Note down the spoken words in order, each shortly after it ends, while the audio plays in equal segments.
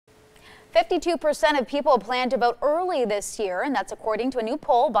52% of people plan to vote early this year, and that's according to a new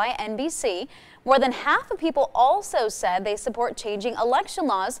poll by NBC. More than half of people also said they support changing election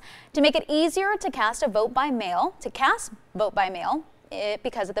laws to make it easier to cast vote by mail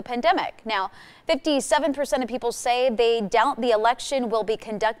because of the pandemic. Now, 57% of people say they doubt the election will be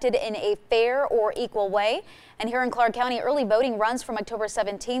conducted in a fair or equal way. And here in Clark County, early voting runs from October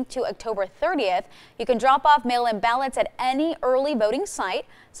 17th to October 30th. You can drop off mail-in ballots at any early voting site.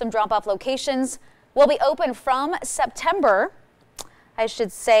 Some drop-off locations will be open from September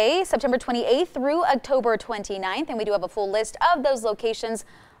 28th through October 29th. And we do have a full list of those locations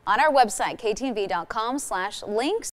on our website, ktnv.com/links.